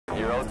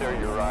there,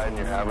 you're riding,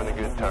 you're having a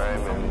good time,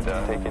 and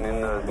taking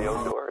in the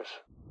outdoors.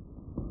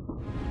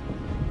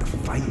 The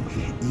fight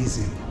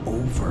isn't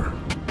over.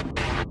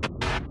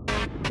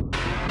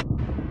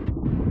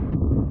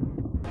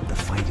 The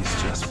fight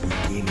is just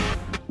beginning.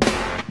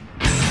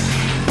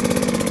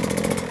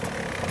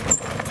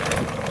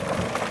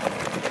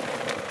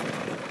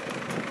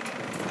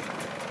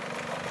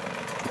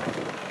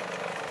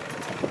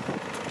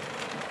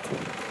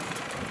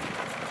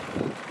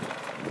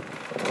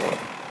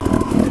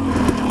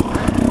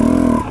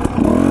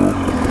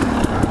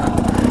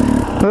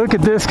 Look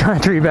at this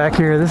country back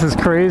here. This is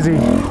crazy.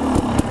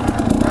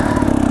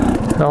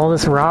 All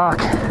this rock.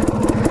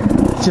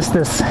 Just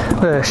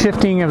the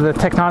shifting of the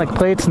tectonic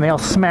plates, and they all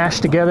smash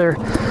together.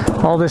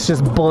 All this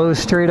just blows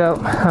straight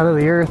up out of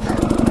the earth.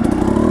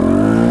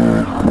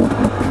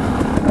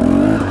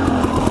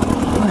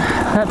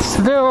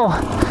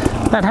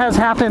 That has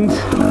happened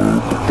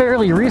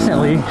fairly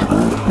recently.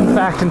 In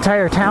fact,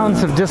 entire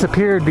towns have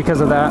disappeared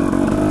because of that.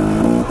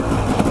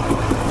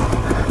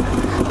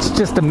 It's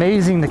just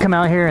amazing to come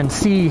out here and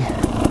see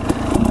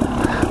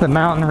the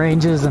mountain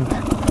ranges, and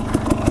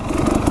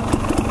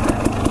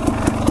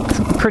it's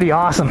pretty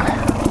awesome.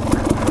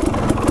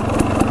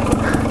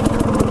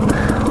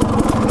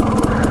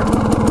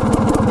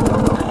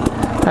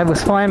 I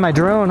was flying my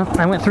drone.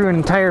 I went through an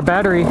entire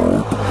battery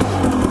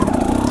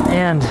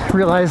and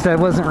realized I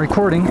wasn't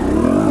recording.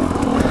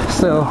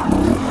 So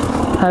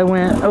I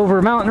went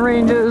over mountain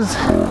ranges.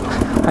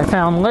 I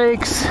found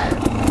lakes.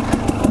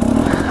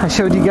 I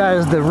showed you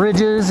guys the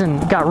ridges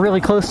and got really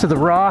close to the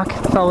rock,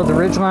 followed the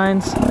ridge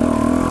lines.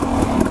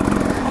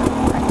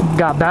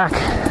 Got back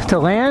to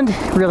land,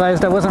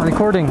 realized I wasn't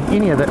recording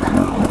any of it.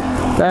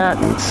 That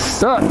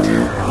sucked.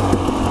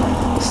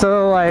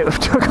 So I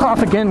took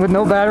off again with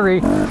no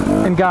battery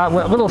and got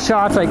what little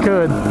shots I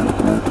could.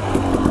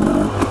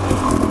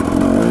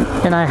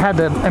 And I had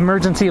to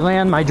emergency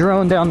land my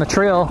drone down the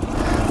trail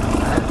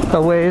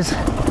a ways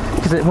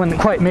because it wouldn't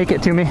quite make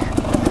it to me.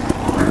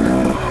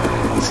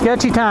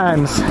 Sketchy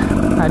times.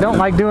 I don't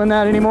like doing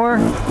that anymore.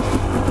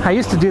 I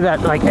used to do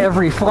that like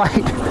every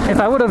flight. If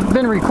I would have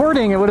been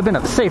recording, it would have been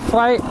a safe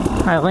flight.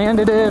 I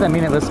landed it. I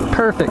mean, it was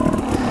perfect.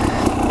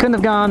 Couldn't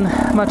have gone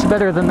much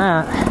better than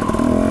that.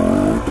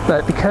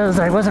 But because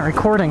I wasn't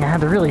recording, I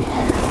really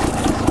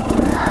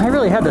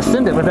had to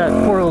send it with that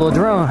poor little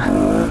drone.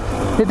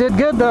 It did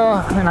good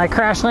though, and I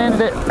crash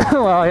landed it.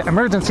 Well, I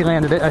emergency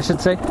landed it, I should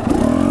say,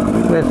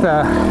 with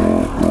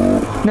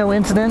no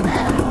incident.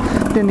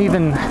 Didn't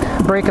even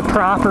break a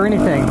prop or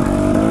anything.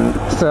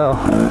 So,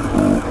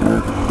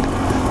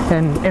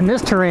 and in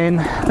this terrain,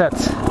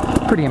 that's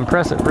pretty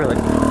impressive, really.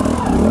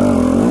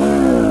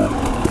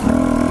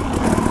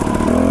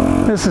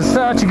 This is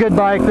such a good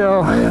bike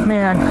though,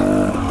 man.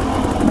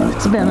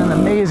 It's been an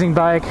amazing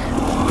bike.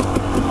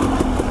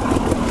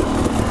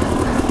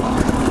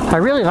 I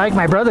really like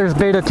my brother's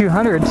Beta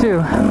 200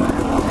 too.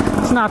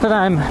 It's not that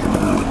I'm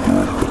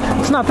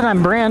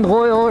brand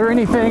loyal or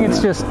anything,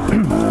 it's just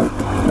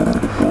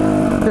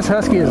this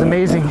Husky is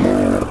amazing.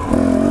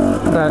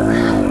 But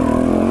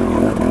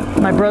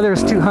my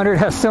brother's 200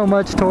 has so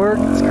much torque,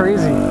 it's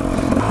crazy.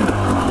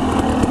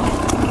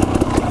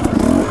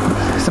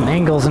 Some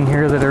angles in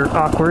here that are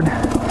awkward.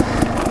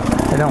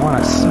 I don't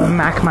want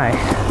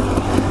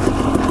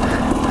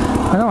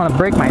to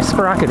break my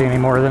sprocket any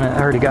more than it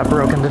already got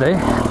broken today.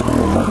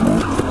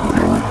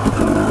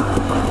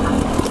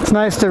 It's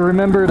nice to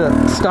remember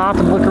to stop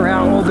and look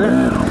around a little bit.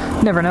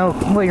 You never know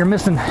what you're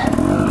missing.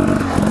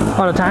 A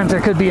lot of times there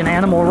could be an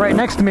animal right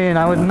next to me and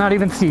I would not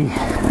even see.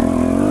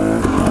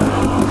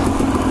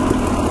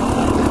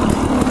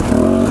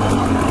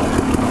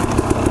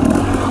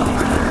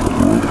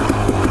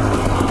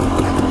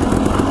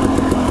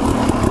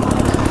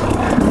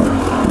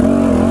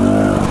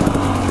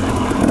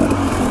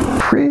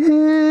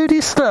 Pretty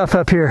stuff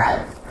up here.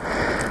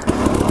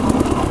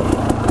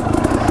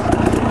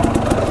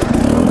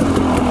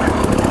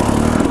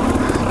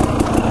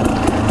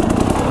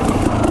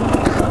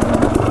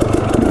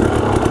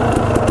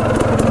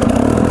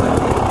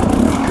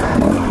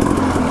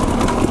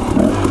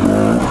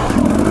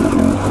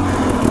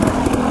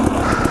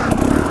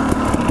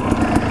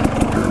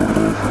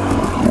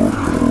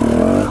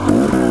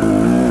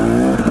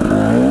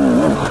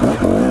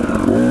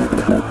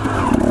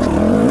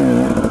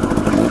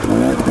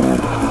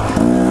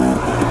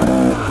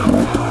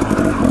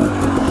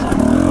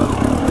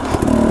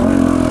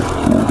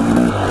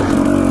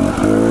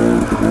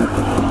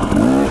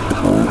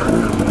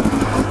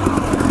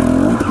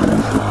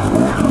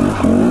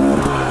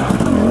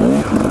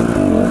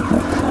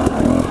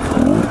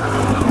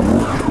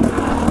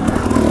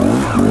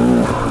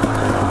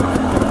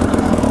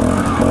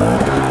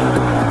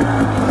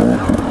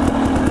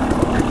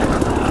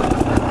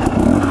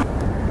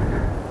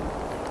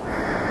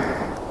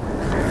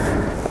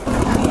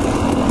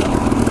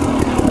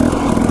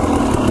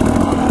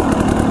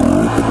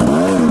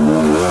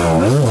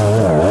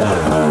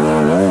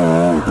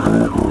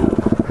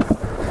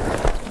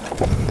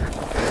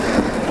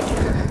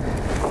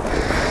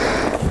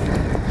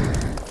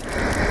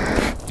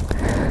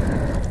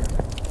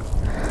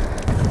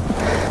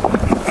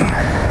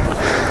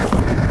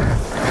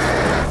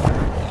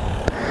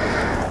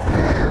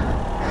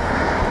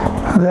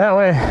 That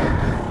way.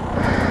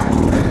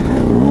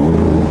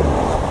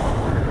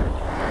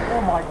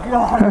 Oh my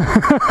God.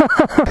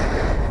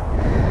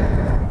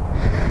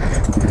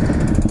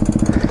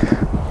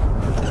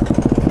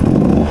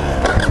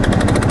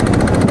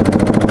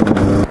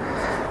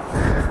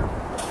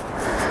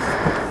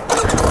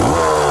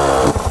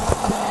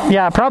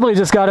 Yeah, probably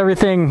just got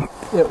everything.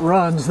 It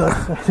runs though.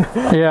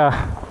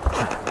 Yeah.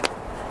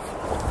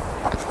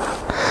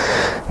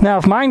 Now,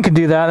 if mine could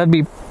do that, that'd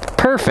be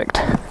perfect.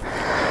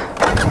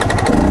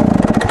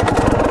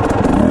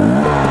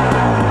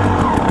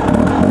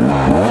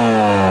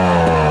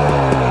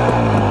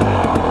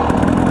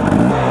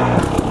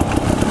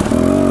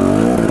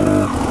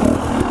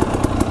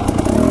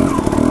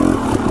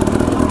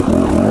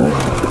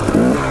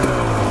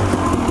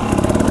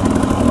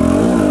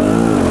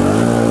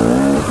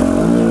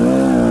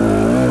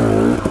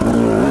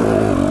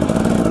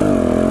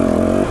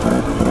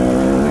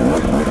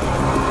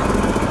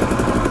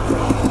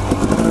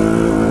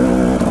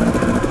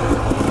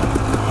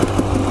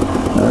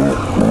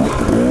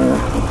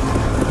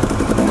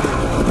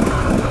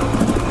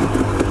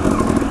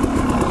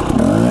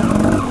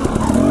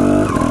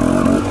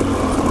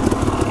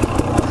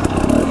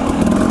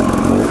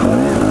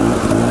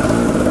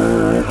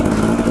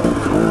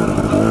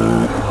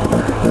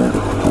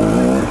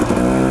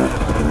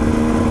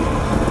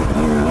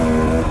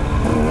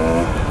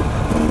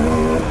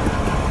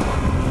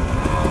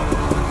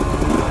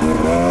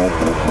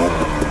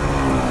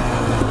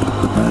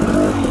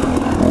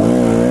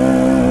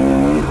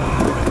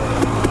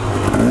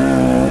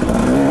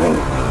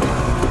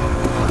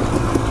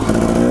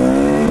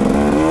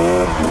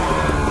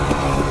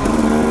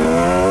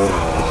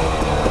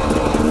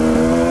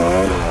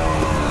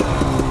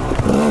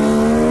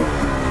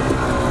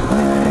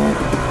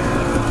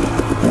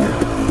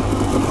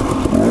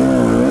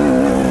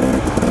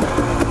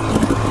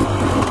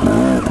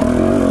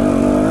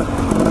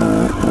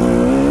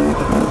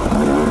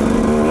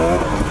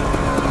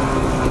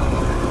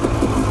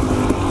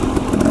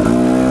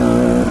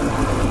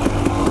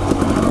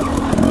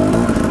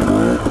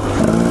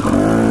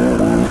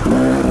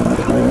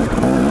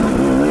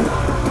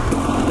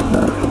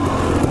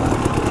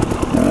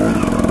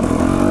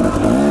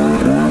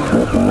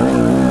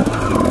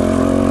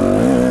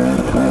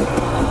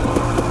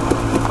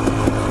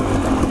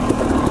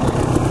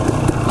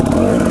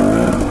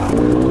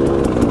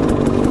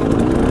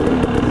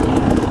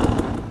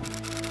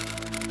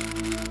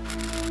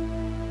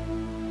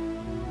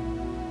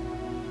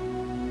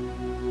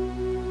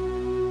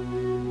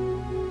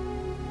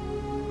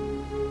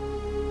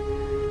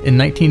 In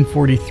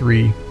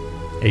 1943,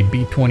 a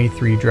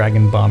B-23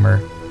 Dragon bomber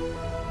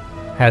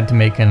had to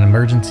make an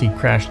emergency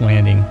crash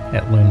landing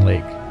at Loon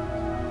Lake.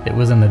 It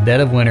was in the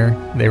dead of winter,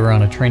 they were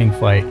on a training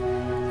flight,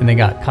 and they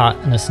got caught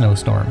in a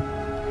snowstorm.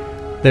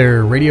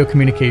 Their radio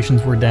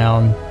communications were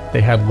down,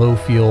 they had low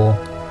fuel,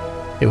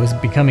 it was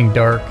becoming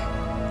dark,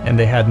 and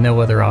they had no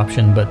other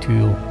option but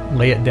to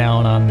lay it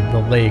down on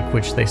the lake,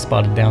 which they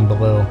spotted down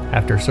below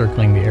after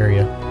circling the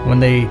area. When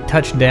they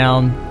touched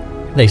down,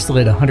 they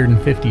slid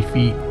 150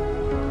 feet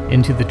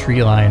into the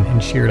tree line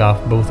and sheared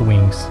off both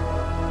wings.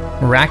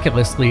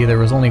 Miraculously, there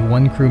was only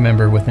one crew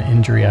member with an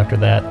injury after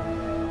that,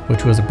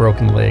 which was a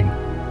broken leg.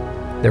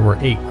 There were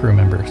 8 crew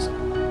members.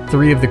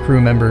 3 of the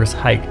crew members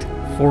hiked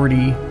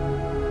 40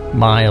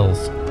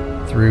 miles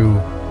through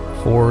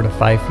 4 to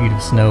 5 feet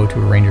of snow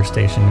to a ranger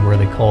station where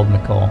they called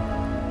McCall.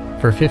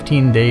 For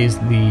 15 days,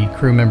 the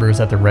crew members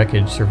at the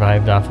wreckage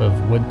survived off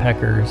of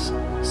woodpeckers,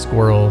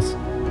 squirrels,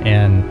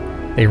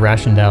 and they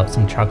rationed out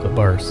some chocolate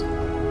bars.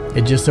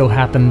 It just so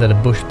happened that a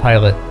bush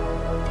pilot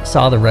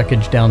saw the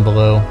wreckage down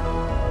below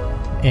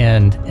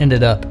and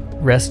ended up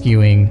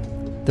rescuing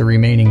the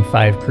remaining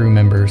 5 crew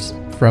members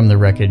from the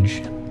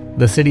wreckage.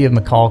 The city of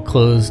McCall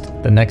closed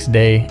the next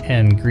day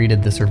and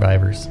greeted the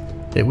survivors.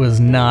 It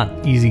was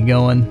not easy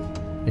going.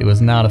 It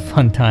was not a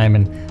fun time,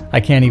 and I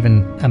can't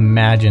even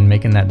imagine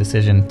making that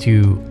decision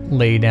to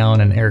lay down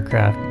an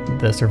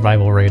aircraft. The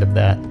survival rate of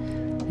that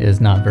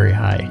is not very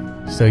high.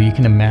 So you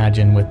can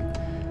imagine with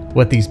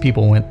what these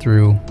people went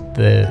through,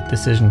 the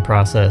decision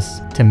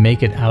process to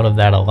make it out of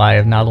that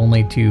alive, not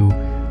only to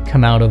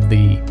come out of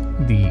the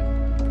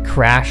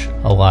crash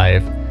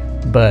alive,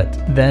 but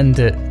then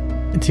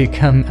to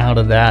come out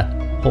of that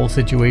whole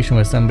situation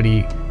with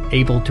somebody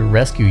able to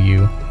rescue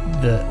you.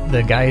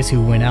 The guys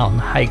who went out and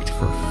hiked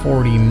for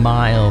 40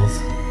 miles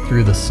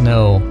through the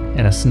snow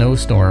in a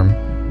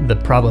snowstorm, the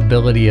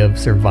probability of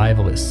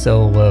survival is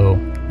so low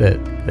that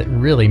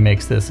really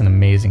makes this an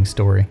amazing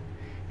story.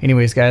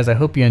 Anyways, guys, I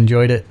hope you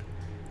enjoyed it,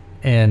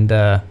 and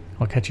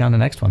I'll catch you on the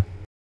next one.